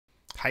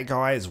Hey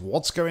guys,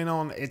 what's going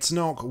on? It's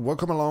Nock.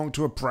 Welcome along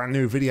to a brand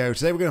new video.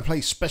 Today we're going to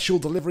play Special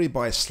Delivery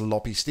by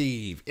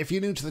SloppySteve. If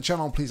you're new to the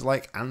channel, please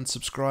like and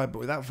subscribe. But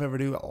without further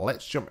ado,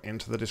 let's jump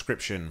into the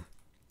description.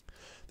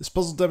 This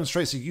puzzle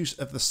demonstrates the use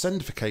of the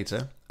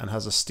sendificator and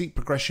has a steep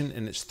progression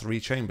in its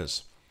 3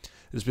 chambers.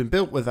 It has been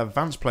built with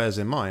advanced players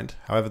in mind,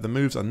 however the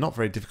moves are not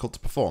very difficult to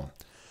perform.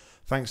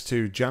 Thanks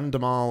to Jan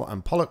Damal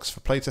and Pollux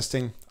for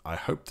playtesting. I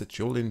hope that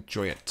you'll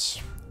enjoy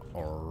it.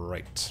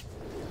 Alright.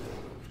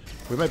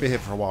 We may be here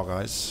for a while,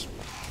 guys.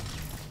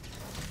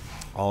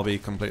 I'll be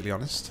completely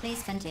honest.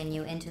 Please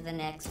continue into the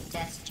next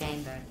test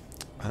chamber.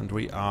 And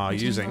we are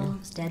using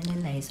deadly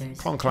lasers.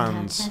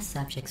 Conclan's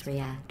subjects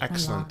react.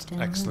 excellent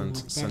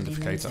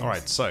sendificator.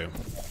 Alright, so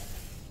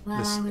While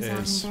this I was out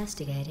is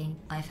investigating,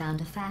 I found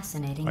a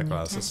fascinating new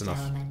test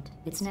element.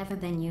 It's never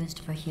been used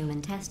for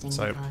human testing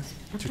so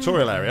because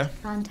tutorial area.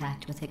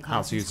 Contact with it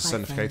How to use the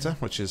sendificator,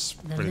 which is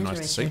really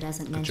nice to see.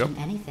 Doesn't Good mention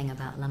job. anything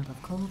about lump of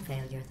coal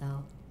failure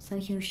though, so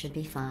you should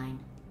be fine.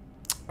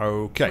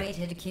 Okay.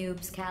 Weighted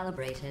cubes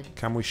calibrated.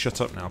 Can we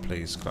shut up now,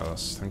 please,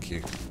 Klaus? Thank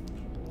you.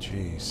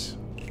 Jeez.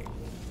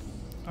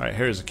 Alright,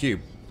 here is a cube.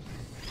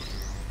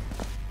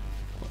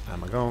 What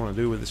am I going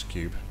to do with this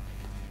cube?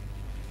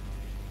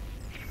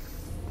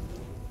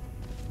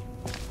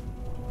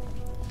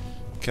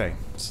 Okay,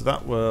 so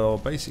that will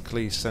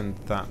basically send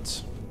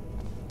that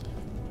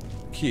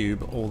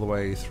cube all the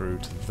way through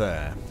to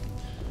there.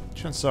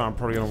 Chances are I'm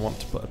probably going to want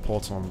to put a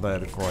portal on there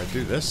before I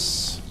do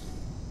this.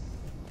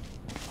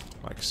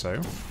 Like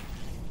so.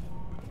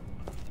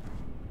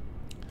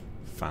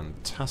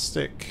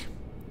 Fantastic.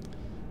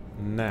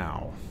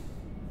 Now,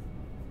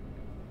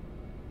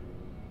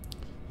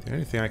 the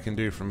only thing I can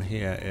do from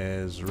here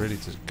is really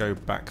to go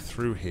back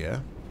through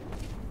here.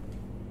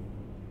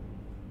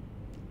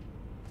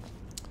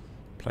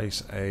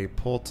 Place a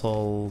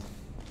portal.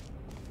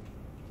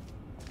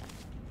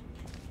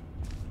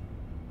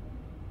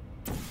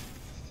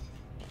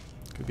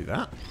 Could be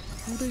that.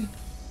 Maybe.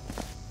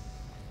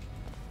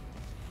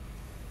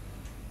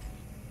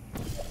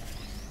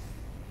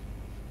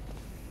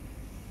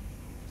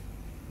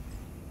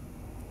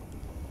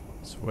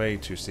 It's way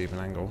too steep an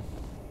angle.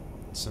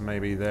 So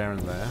maybe there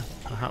and there.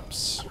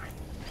 Perhaps.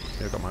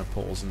 I've got my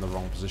portals in the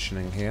wrong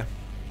positioning here.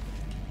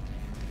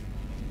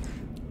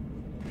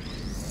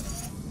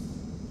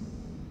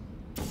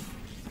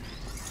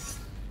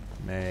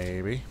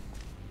 Maybe.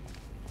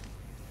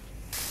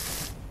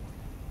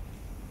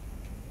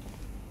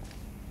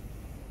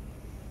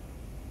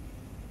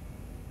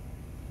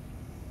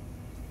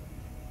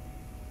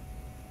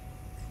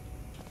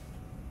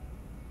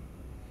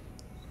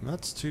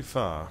 That's too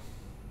far.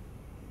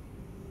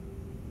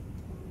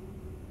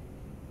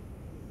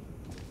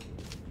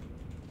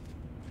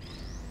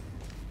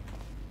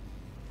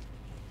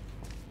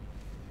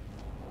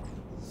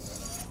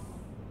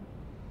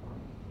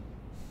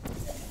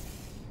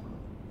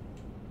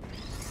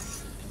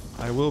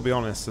 I will be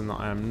honest in that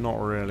I am not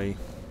really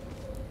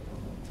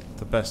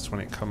the best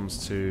when it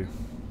comes to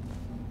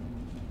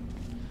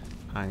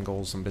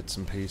angles and bits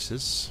and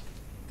pieces.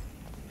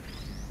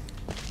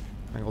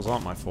 Angles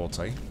aren't my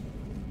forte.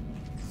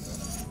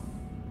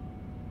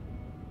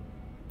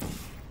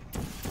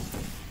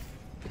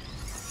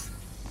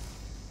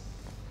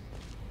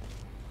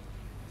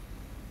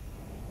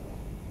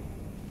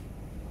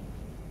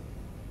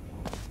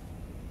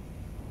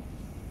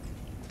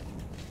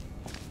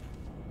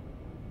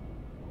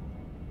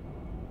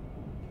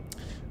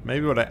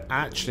 Maybe what I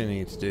actually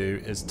need to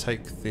do is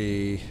take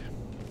the...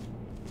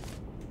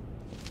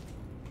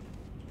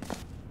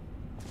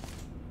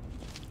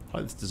 I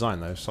like this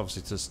design though, so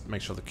obviously to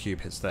make sure the cube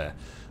hits there.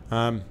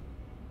 But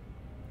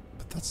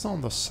that's not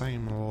on the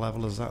same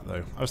level as that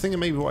though. I was thinking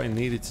maybe what I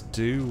needed to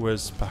do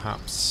was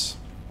perhaps...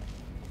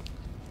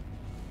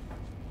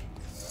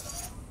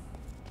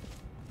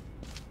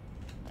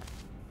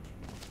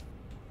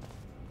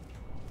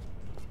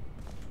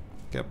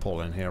 get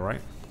Paul in here,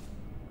 right?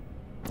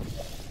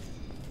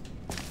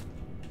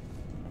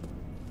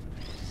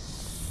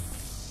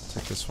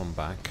 Take this one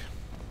back.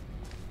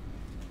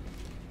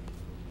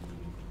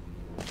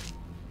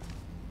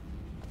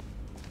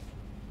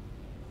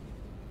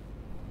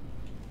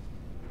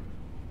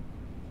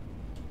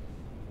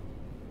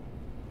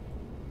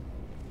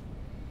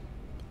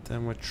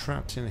 Then we're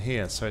trapped in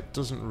here, so it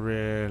doesn't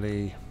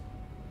really...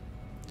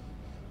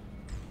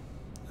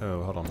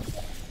 Oh, hold on.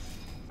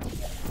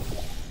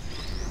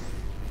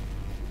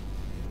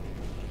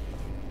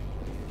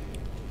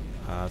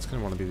 It's going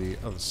to want to be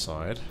the other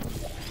side.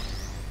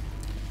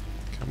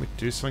 Can we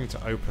do something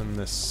to open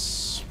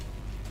this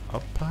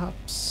up,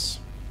 perhaps?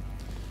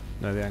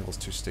 No, the angle's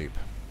too steep.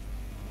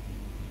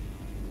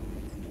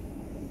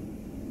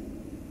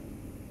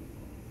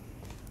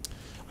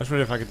 I just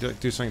wonder if I could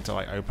do something to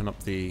like open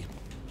up this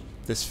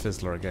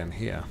fizzler again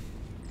here.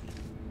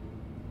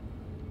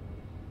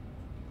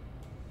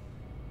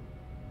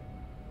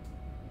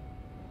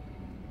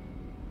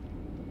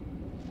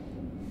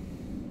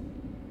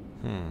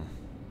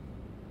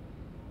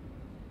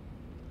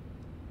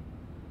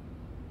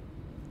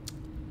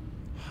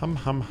 Hum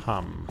hum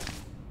hum.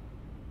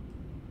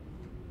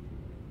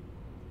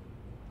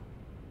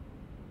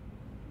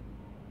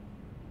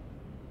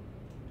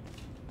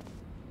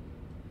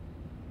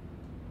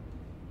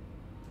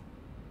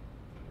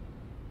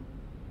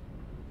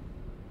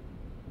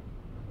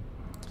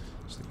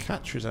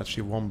 catcher is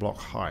actually one block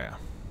higher.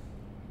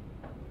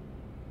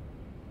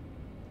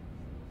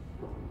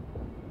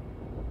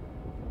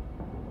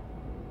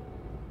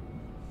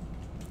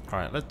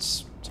 Alright,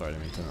 let's... Sorry, I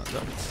didn't mean to turn that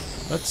up.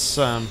 Let's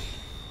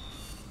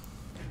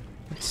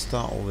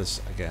start all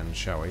this again,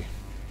 shall we?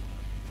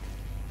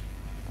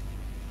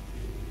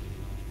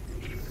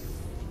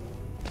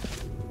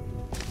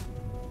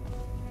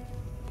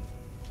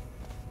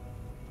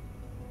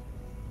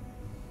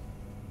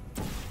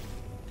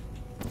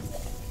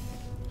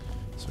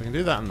 So we can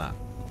do that and that.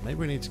 Maybe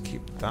we need to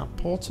keep that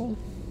portal?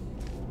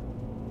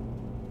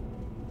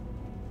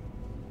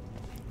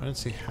 I don't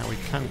see how we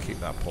can keep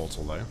that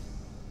portal, though.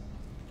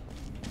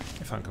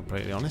 If I'm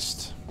completely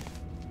honest.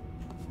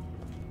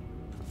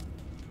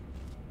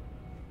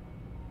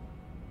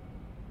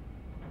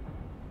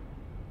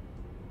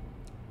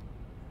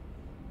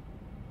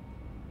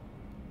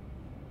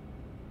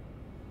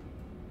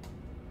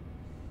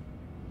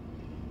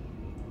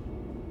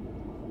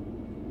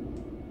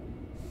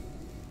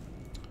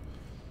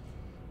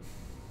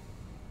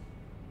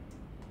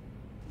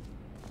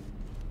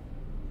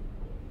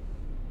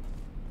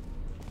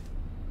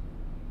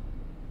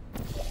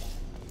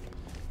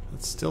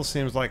 It still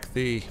seems like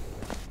the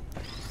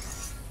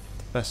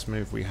best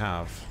move we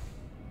have.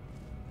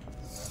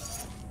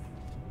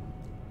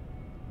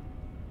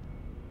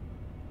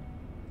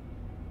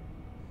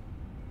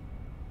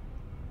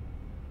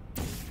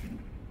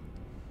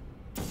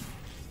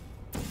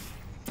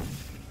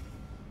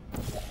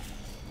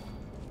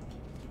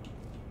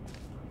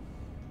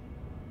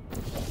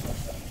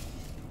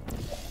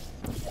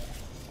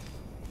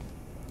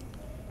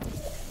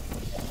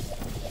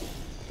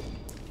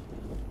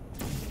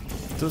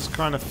 Does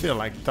kind of feel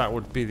like that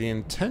would be the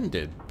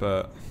intended,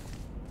 but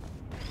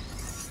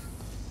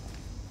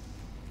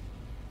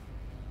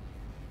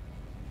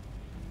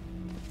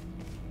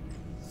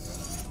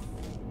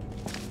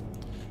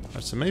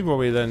right, so maybe what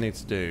we then need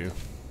to do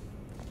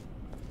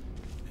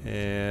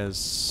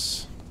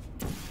is,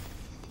 I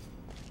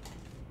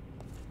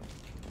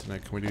don't know,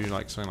 can we do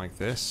like something like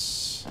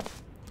this?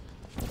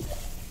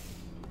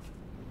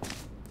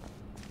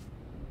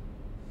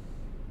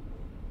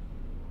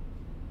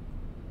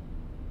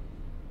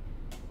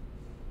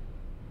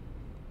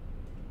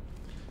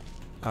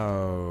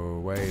 Oh,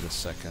 wait a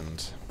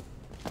second.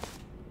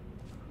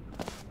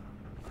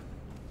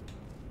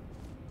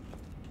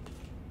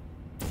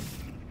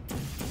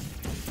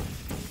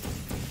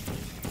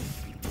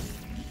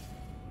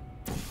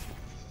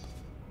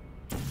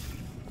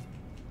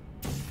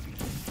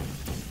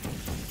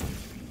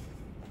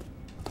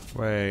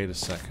 Wait a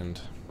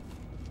second.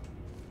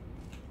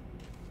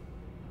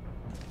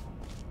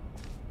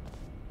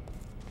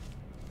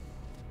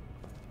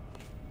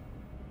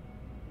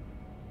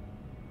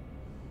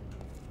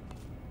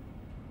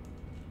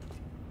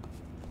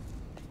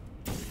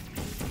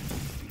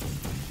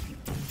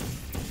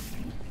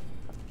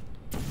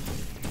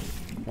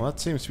 Well, that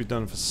seems to be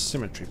done for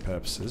symmetry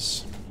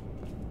purposes.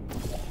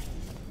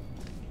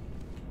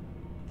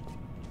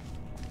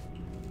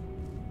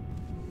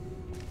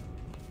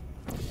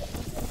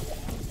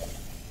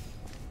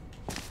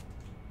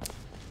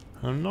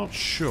 I'm not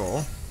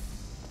sure.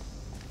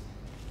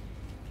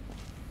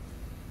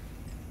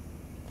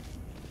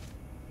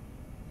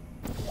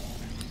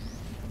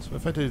 So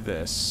if I do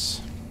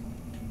this...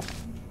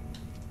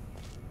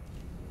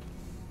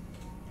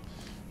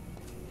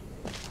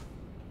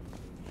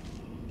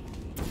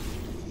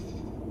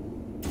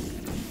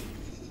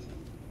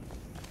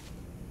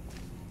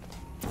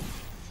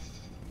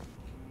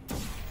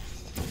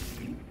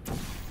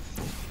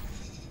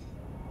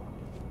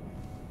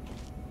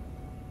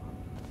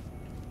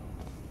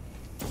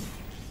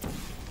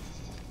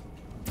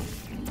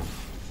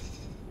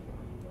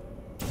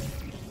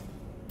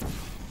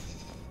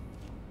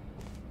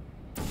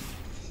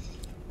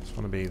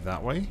 want to be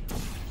that way.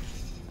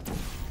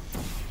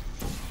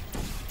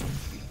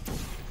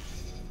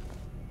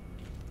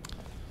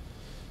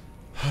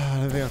 I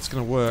don't think that's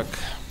going to work.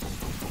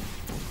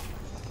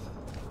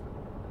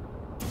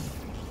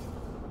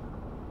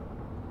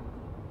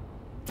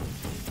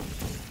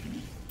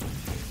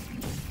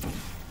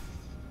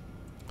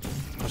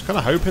 I was kind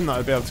of hoping that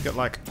I'd be able to get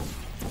like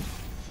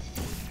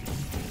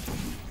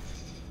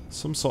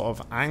some sort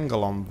of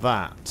angle on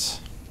that.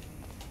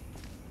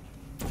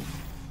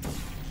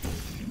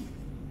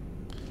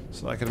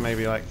 So I could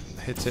maybe like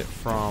hit it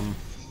from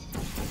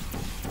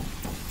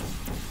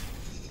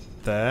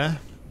there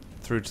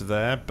through to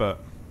there, but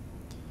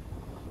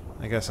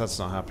I guess that's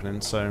not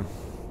happening, so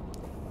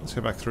let's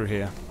go back through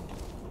here.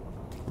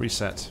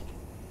 Reset.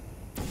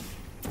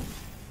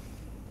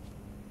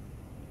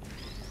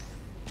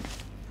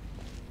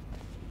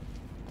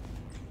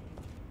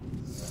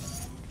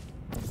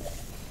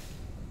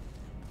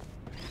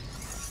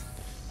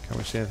 Can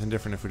we see anything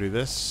different if we do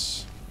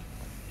this?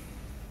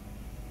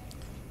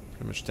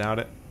 Pretty much doubt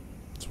it.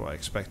 That's what I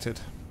expected.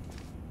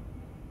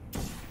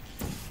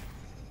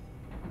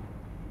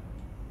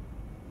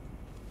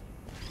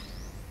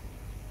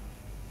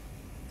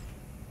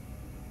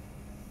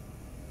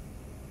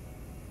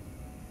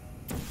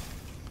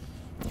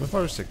 If I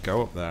was to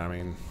go up there, I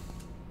mean...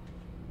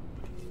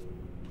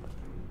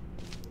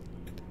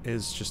 It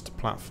is just a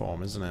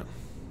platform, isn't it?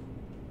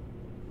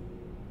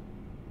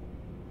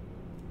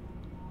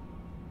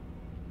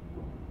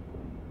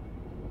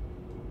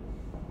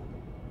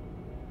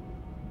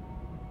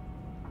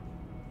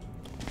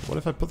 What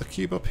if I put the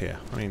cube up here?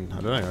 I mean,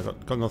 I don't know,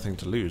 I've got nothing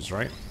to lose,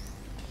 right?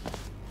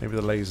 Maybe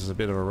the laser's a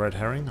bit of a red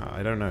herring?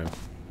 I don't know.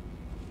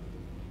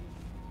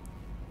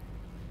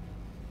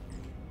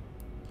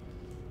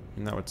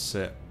 And that would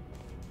sit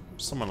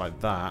somewhere like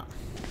that.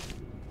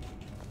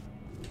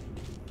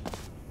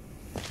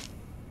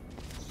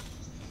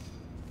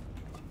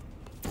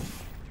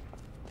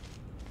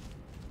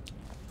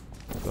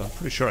 But I'm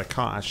pretty sure I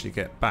can't actually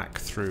get back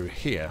through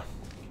here.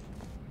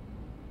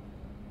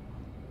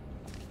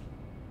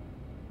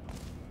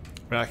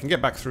 I mean, I can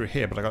get back through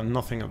here, but I got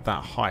nothing at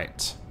that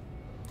height.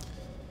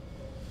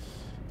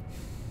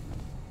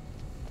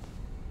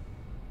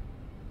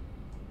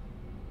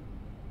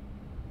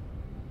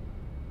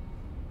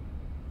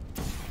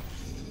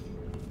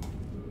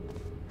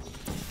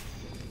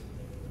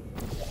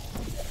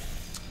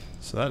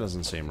 So that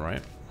doesn't seem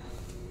right.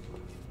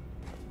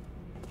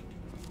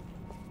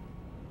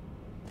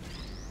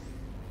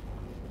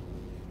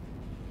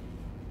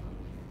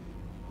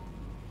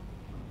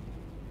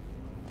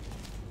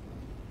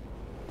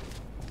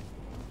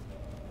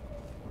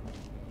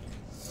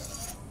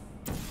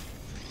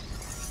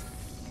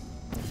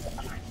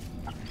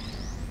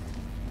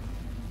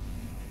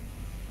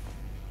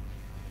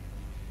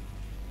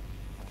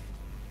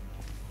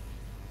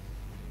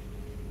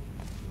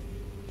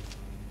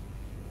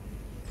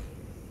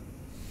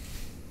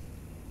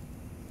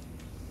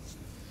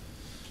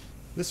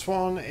 This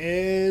one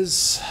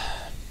is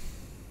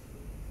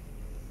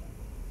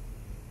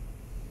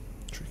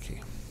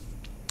tricky.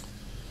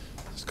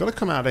 It's got to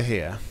come out of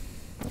here.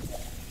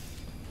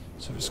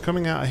 So if it's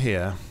coming out of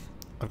here,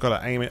 I've got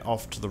to aim it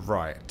off to the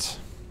right.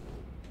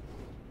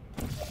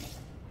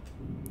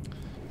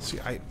 See,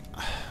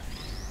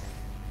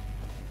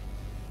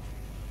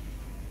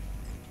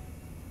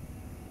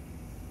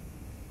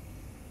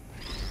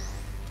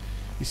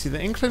 you see, the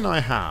inkling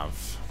I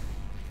have.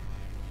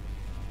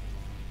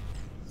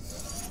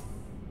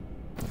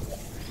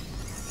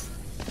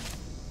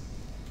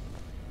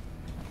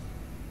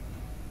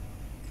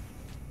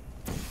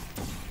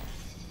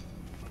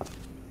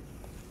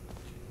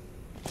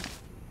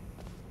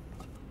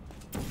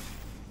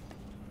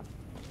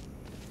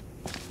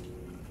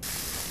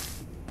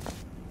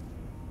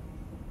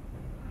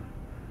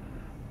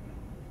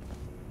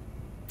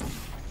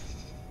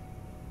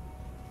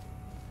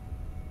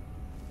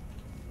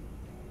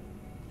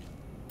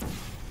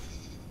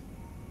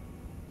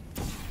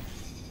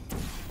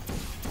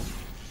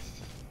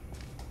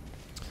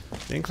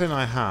 The inkling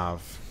I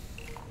have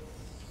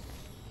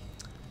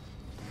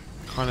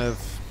kind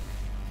of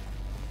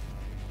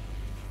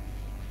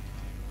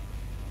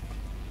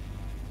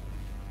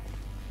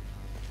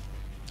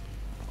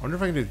I wonder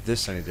if I can do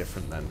this any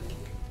different then.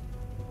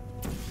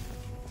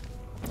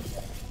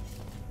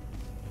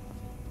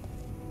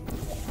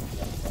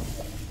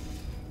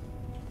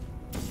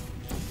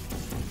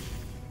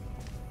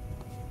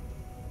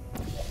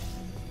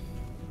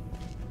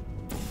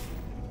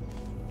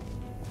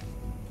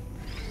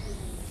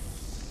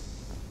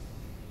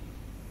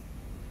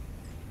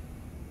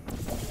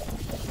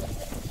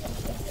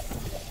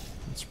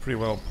 Pretty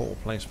well portal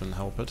placement,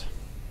 help it.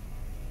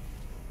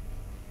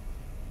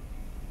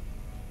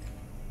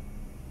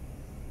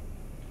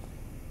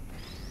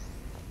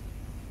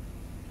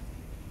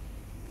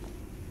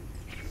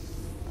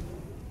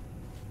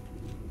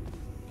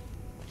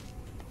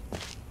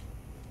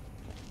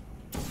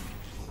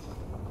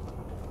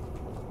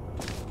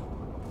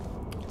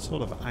 What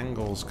sort of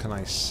angles can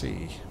I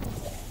see?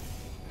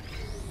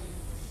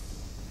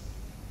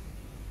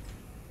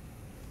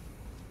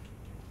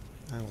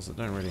 Angles that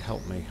don't really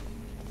help me.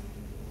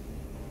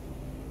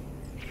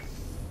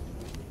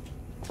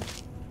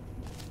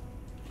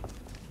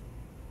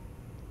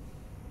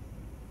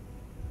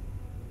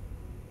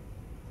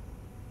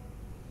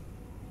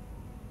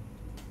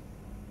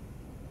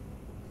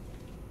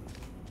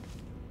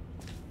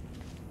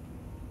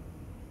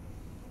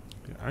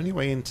 The only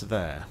way into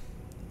there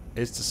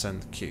is to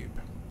send the cube.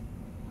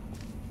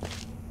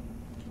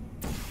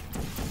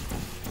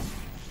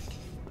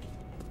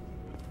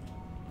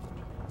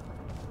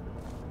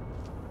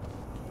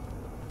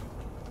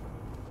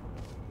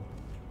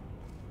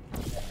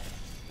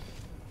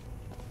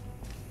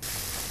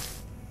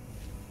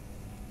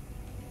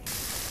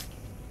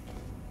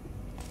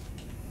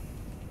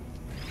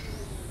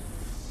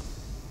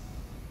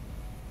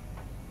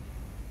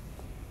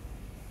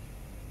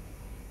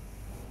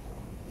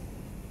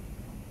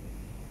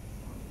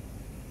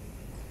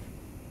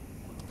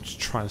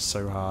 Trying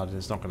so hard,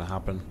 it's not going to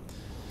happen.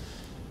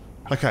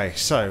 Okay,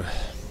 so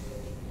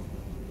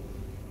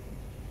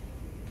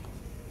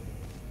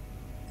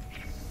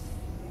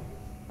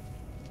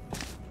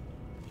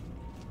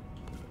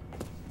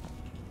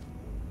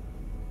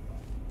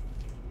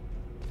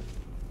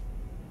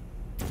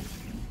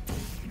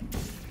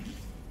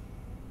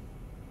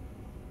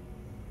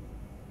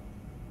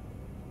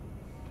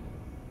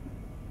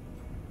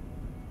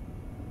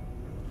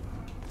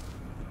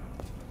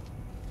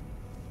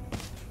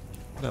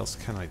What else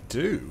can I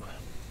do?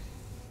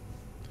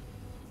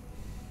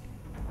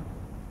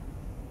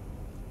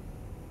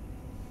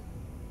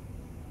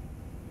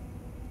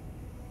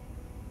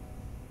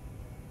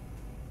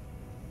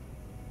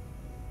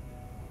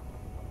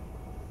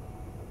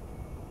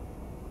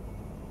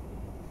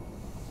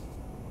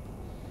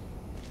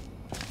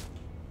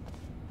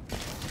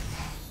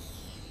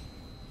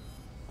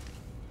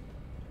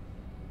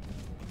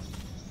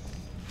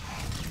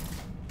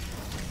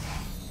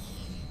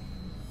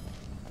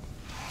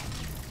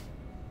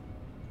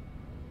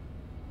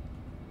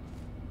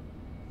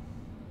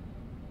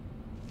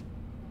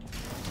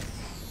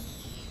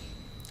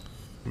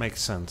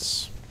 Makes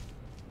sense.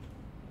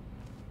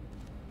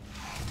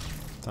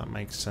 That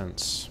makes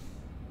sense.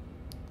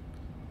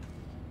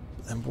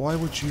 But then why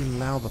would you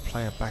allow the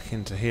player back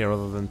into here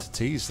other than to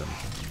tease them?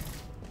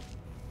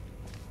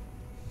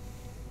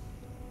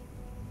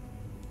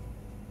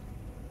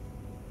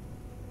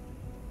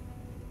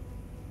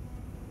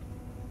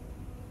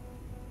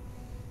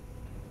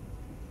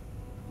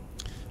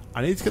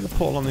 I need to get the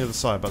portal on the other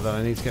side, but then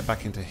I need to get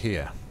back into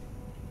here.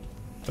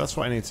 That's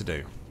what I need to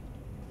do.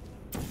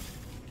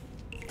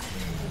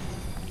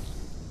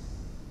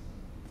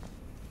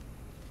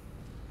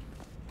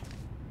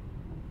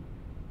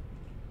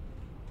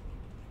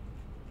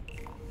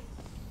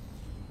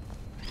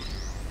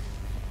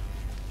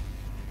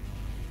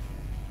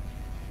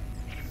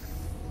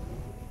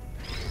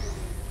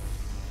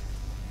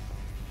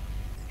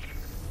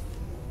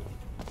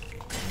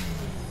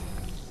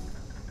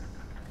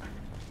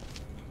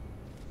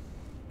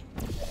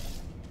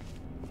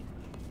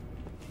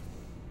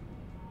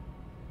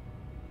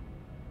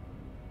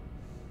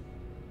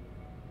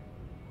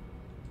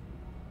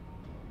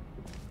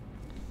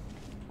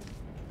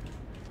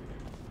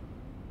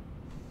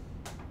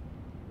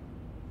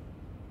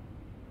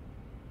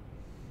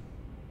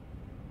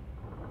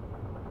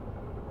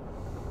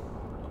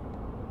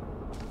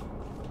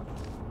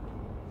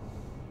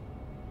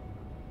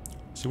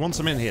 So once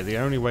I'm in here, the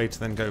only way to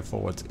then go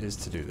forward is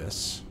to do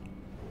this.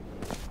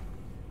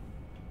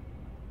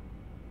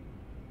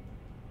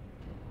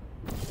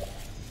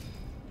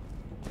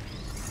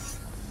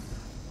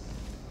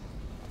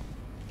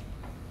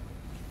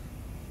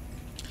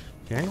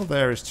 The angle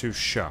there is too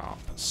sharp,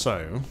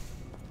 so...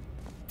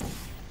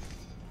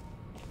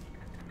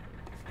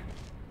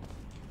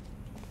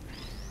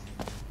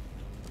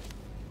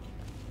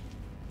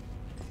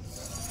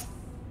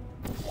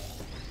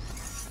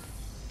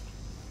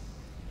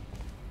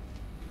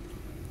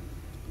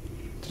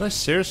 Did I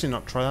seriously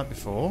not try that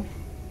before?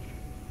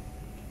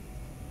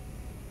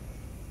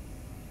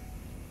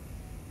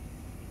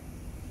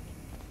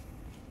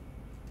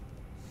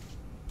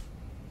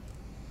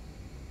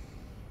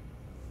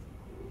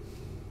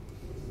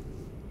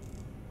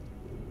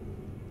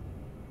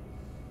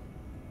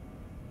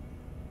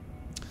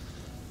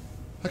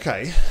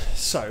 Okay,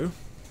 so...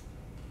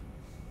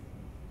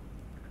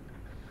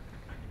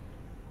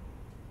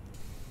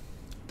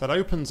 that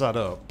opens that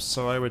up,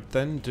 so I would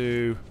then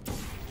do...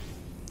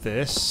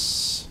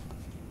 this.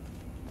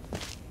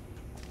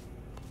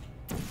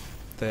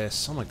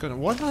 This. Oh my goodness,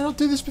 why did I not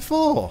do this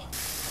before?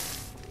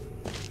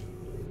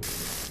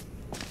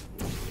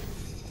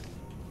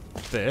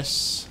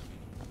 This.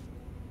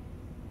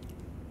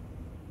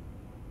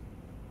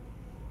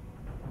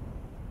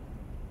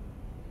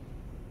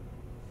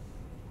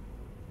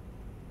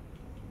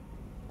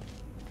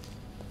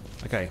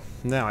 Okay,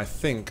 now I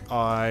think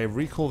I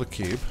recall the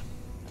cube.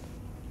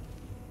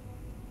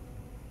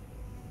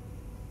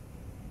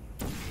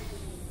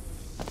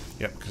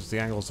 Yep, because the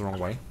angle's the wrong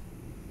way.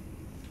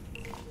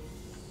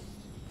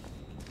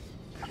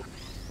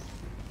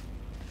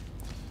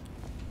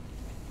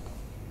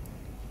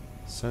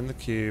 Send the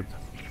cube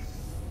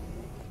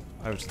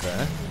over to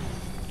there.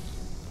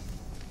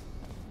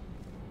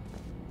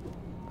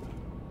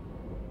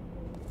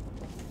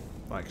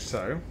 Like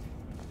so.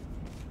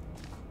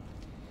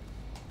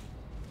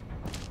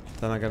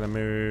 Then I'm going to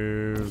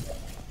move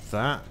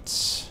that.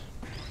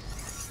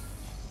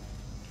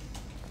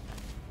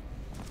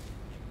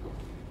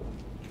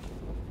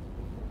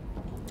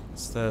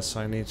 It's there, so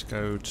I need to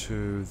go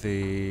to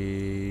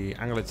the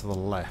angle it to the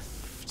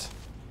left.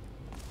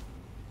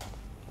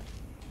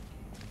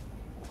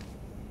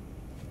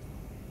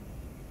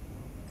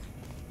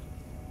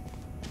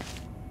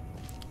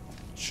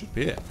 Should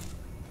be it.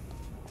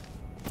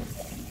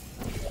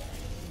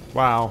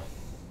 Wow.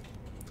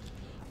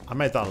 I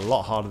made that a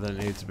lot harder than it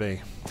needed to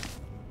be.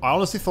 I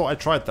honestly thought I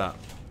tried that.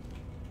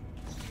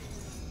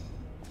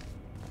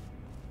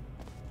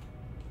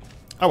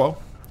 Oh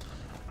well.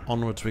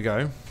 Onwards we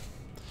go.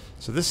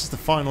 So this is the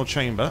final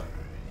chamber.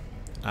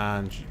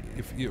 And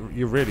if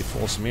you're really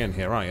forcing me in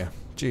here, aren't you?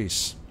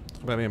 Jeez.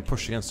 I'm being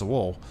pushed against the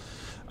wall.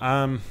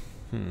 Oh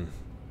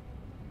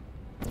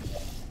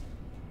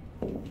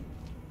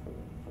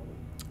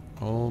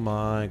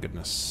my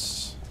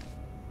goodness.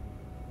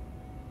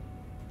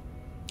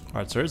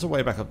 Alright, so there's a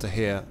way back up to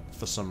here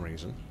for some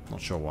reason. Not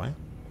sure why.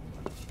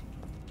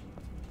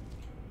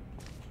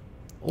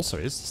 Also,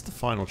 is this the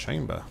final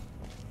chamber?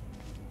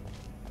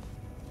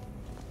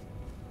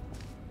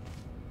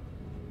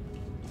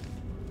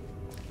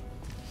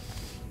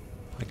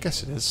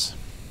 guess it is.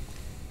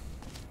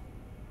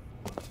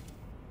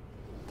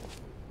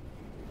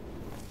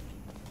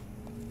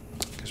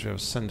 Guess we have a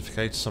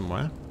centrifugator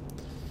somewhere.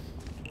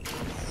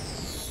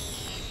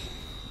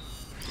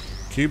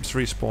 Cubes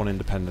respawn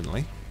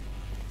independently.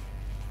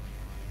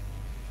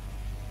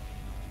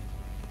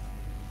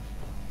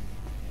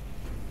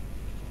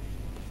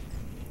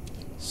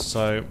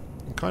 So,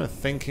 I'm kind of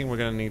thinking we're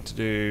going to need to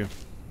do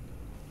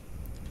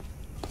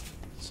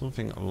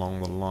something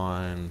along the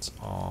lines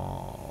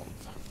of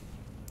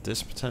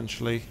this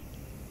potentially.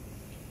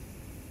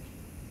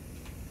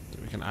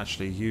 That we can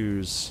actually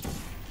use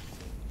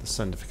the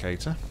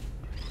centrifugator.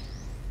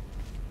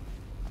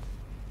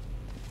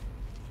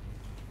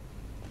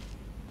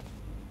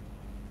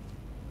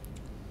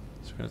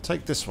 So we're going to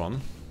take this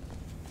one.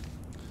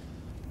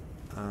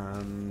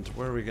 And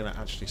where are we going to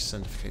actually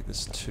centrifugate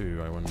this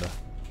to, I wonder?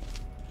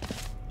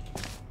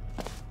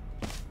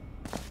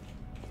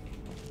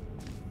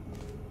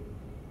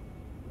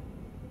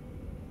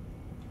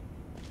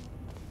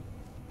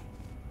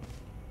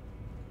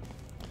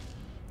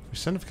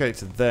 If we centrifugate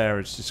to there,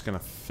 it's just going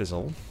to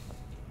fizzle.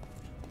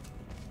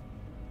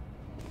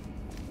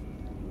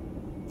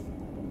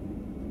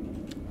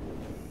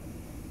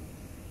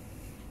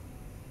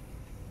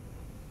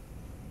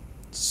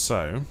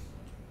 So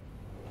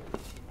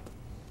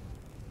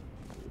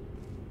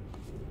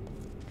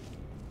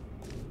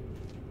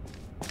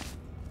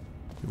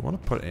we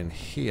want to put it in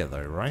here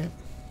though, right?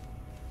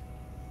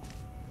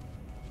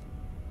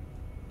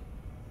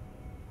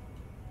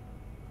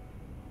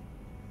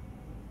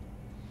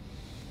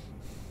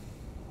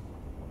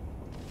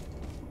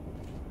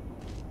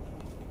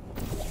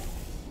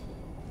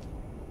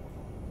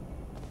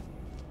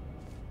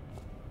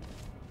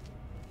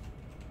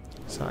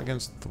 Is that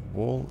against the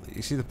wall?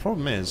 You see, the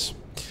problem is,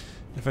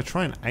 if I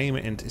try and aim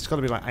it in, it's got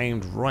to be like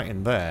aimed right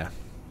in there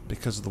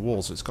because of the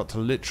wall. So it's got to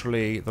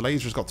literally, the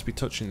laser's got to be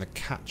touching the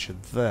catcher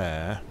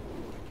there.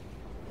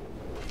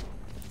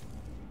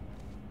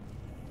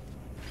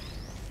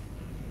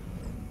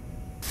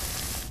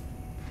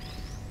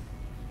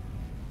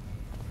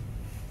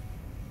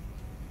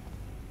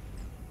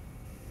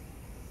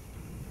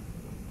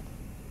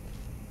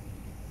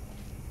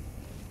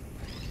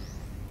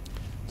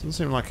 Doesn't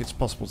seem like it's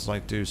possible to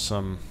like do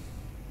some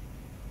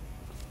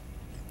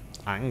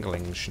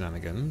angling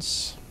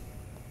shenanigans.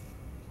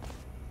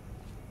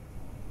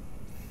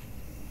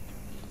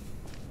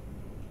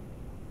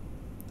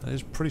 That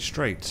is pretty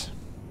straight.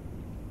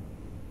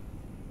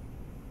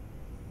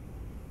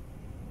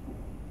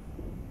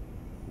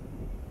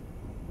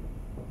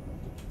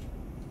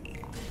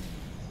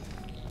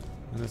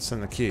 And let's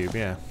send the cube,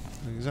 yeah.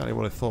 Exactly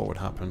what I thought would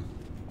happen.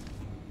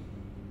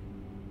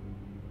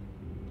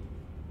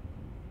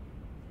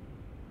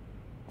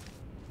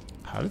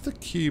 How did the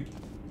cube...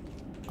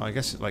 Oh, I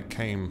guess it like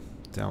came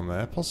down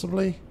there,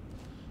 possibly?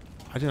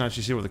 I didn't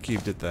actually see what the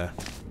cube did there.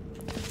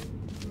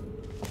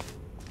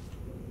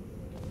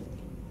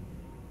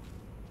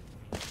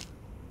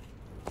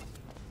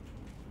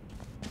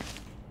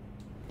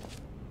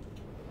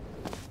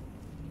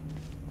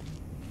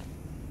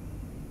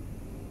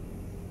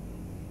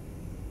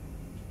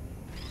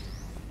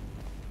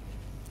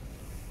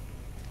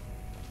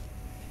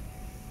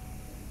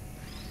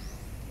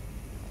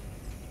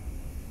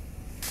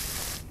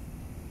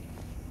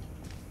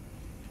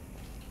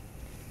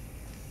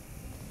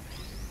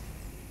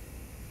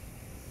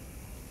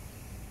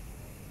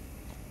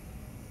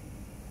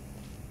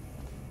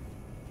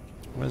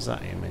 Where's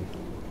that aiming?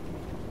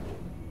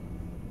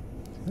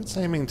 It's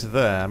aiming to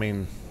there. I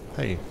mean,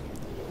 hey,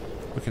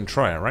 we can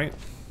try it, right?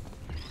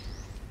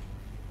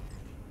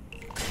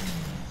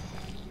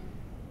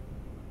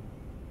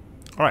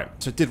 Alright,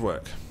 so it did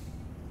work.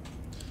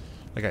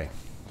 Okay,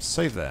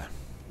 save there.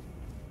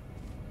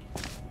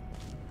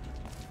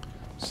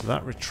 So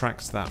that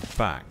retracts that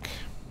back.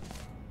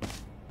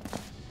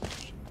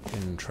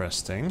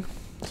 Interesting.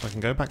 So I can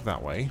go back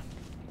that way.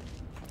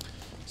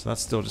 So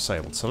that's still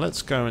disabled. So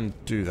let's go and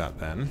do that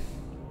then.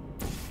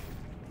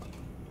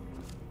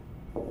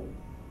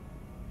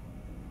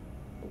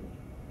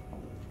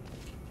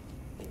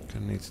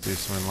 Gonna need to do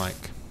something like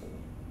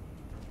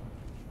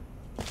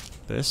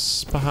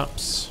this,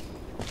 perhaps.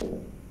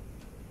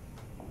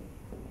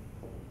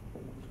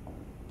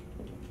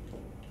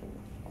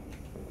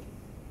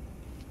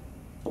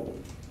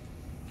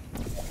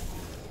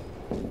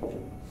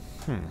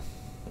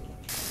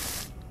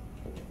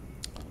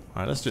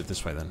 Alright, let's do it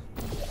this way then.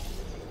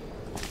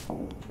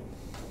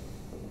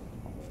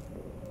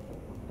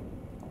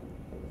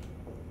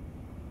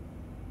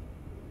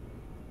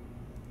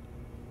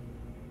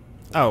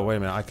 Oh, wait a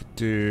minute, I could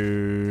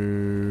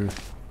do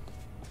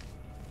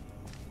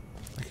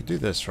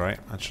this, right?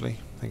 Actually,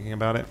 thinking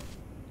about it.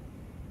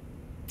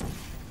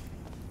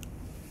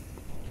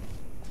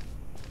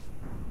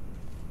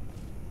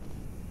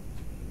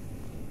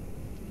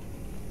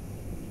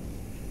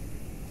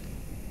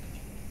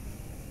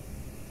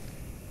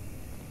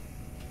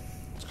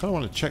 Just kind of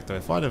want to check though,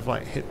 if I'd have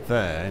like hit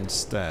there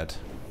instead.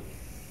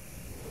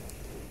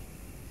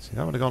 See,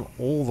 that would have gone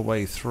all the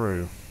way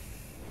through.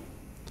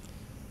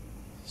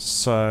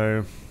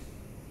 so...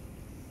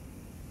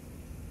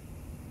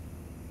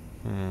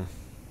 I'm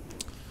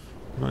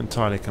not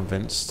entirely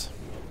convinced.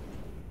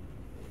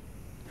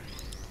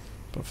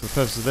 But for the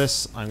purpose of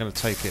this, I'm going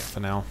to take it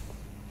for now.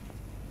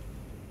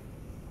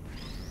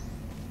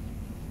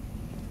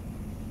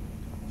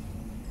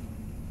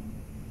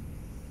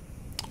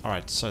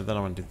 Alright, so then I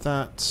want to do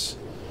that.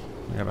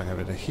 I'm going to go back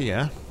over to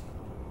here.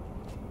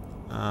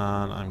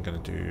 And I'm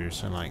going to do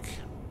something like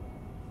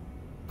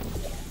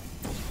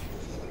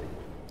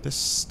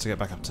this to get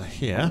back up to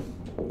here.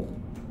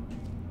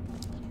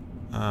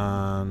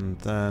 And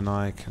then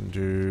I can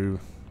do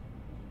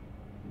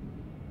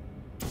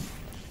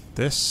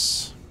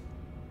this.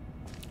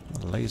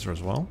 A laser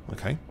as well.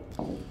 Okay.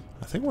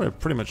 I think we're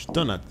pretty much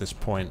done at this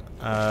point.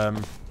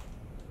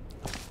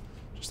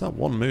 Just that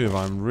one move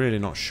I'm really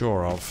not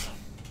sure of.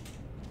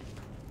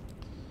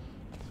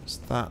 It's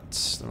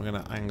that. Then we're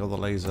going to angle the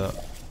laser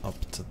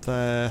up to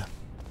there.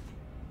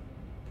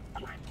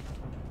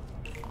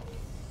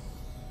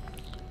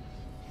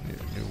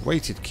 New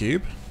weighted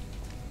cube.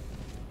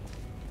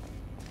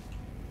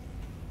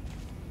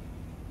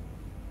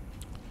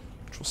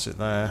 Which will sit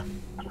there.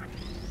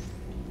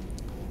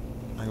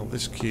 Angle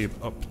this cube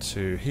up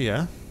to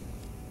here.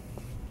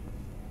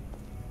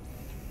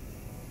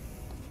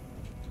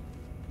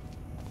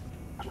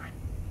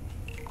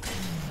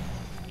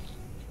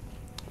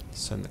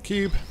 Send the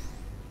cube.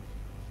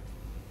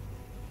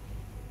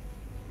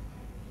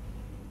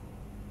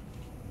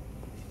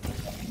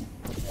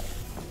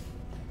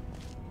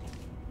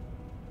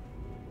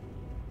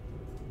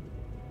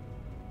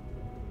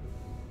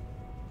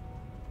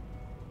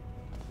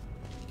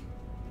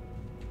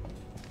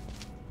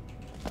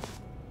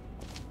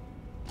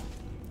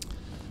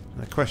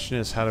 The question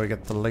is, how do we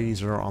get the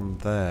laser on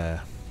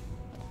there?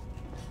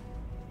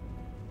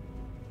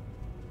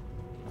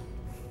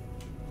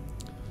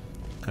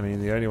 I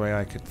mean, the only way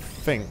I could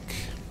think...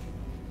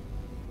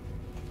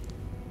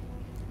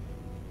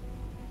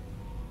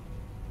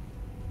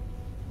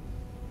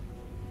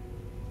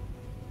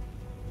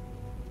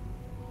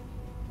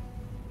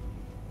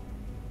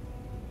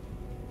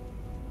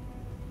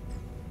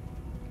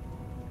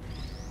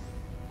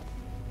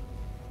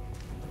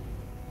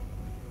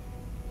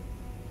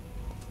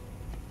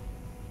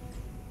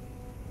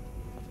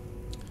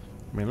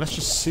 I mean, let's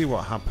just see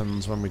what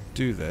happens when we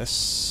do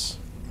this.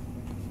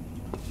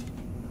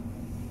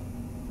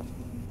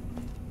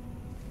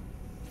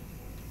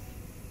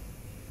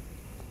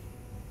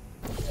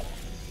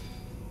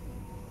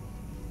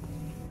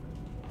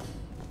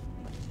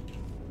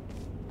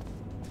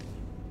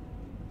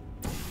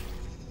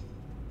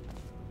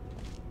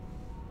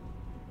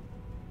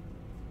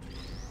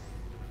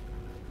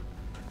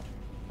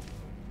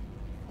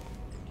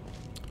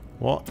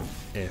 What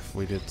if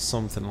we did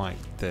something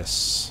like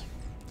this?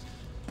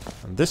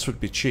 And this would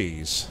be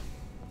cheese.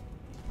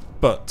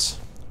 But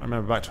I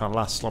remember back to our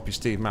last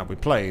SloppySteve map we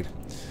played.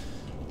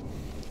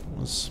 It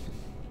was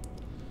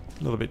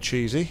a little bit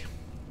cheesy.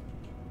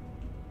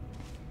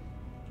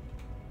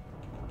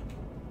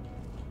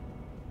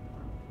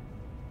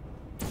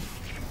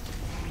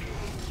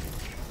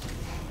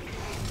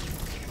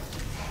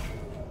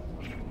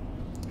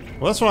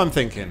 Well, that's what I'm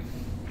thinking.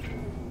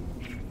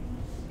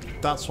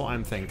 That's what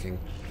I'm thinking.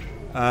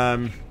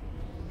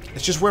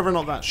 It's just whether or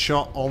not that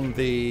shot on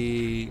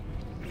the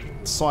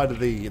side of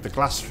the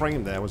glass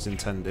frame there was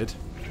intended.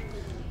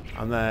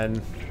 And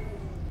then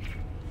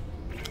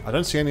I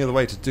don't see any other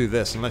way to do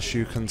this unless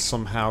you can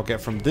somehow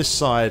get from this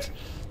side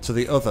to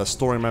the other,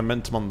 storing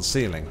momentum on the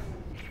ceiling.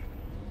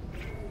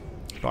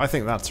 But I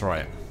think that's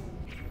right.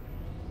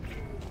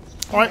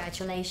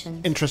 Alright,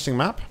 interesting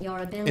map,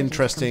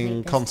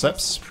 interesting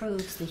concepts.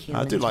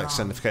 I do like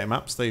Sendificator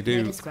maps, they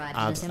do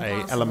add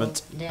an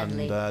element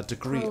and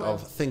degree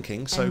of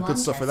thinking, so good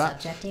stuff with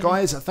that.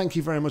 Guys, thank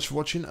you very much for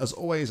watching. As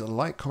always,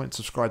 like, comment,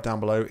 subscribe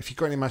down below. If you've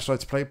got any match to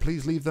play,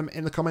 please leave them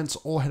in the comments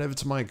or head over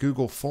to my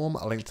Google form.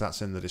 A link to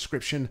that's in the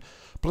description.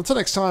 But until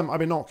next time, I've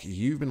been Nock,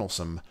 you've been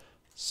awesome.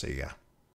 See ya.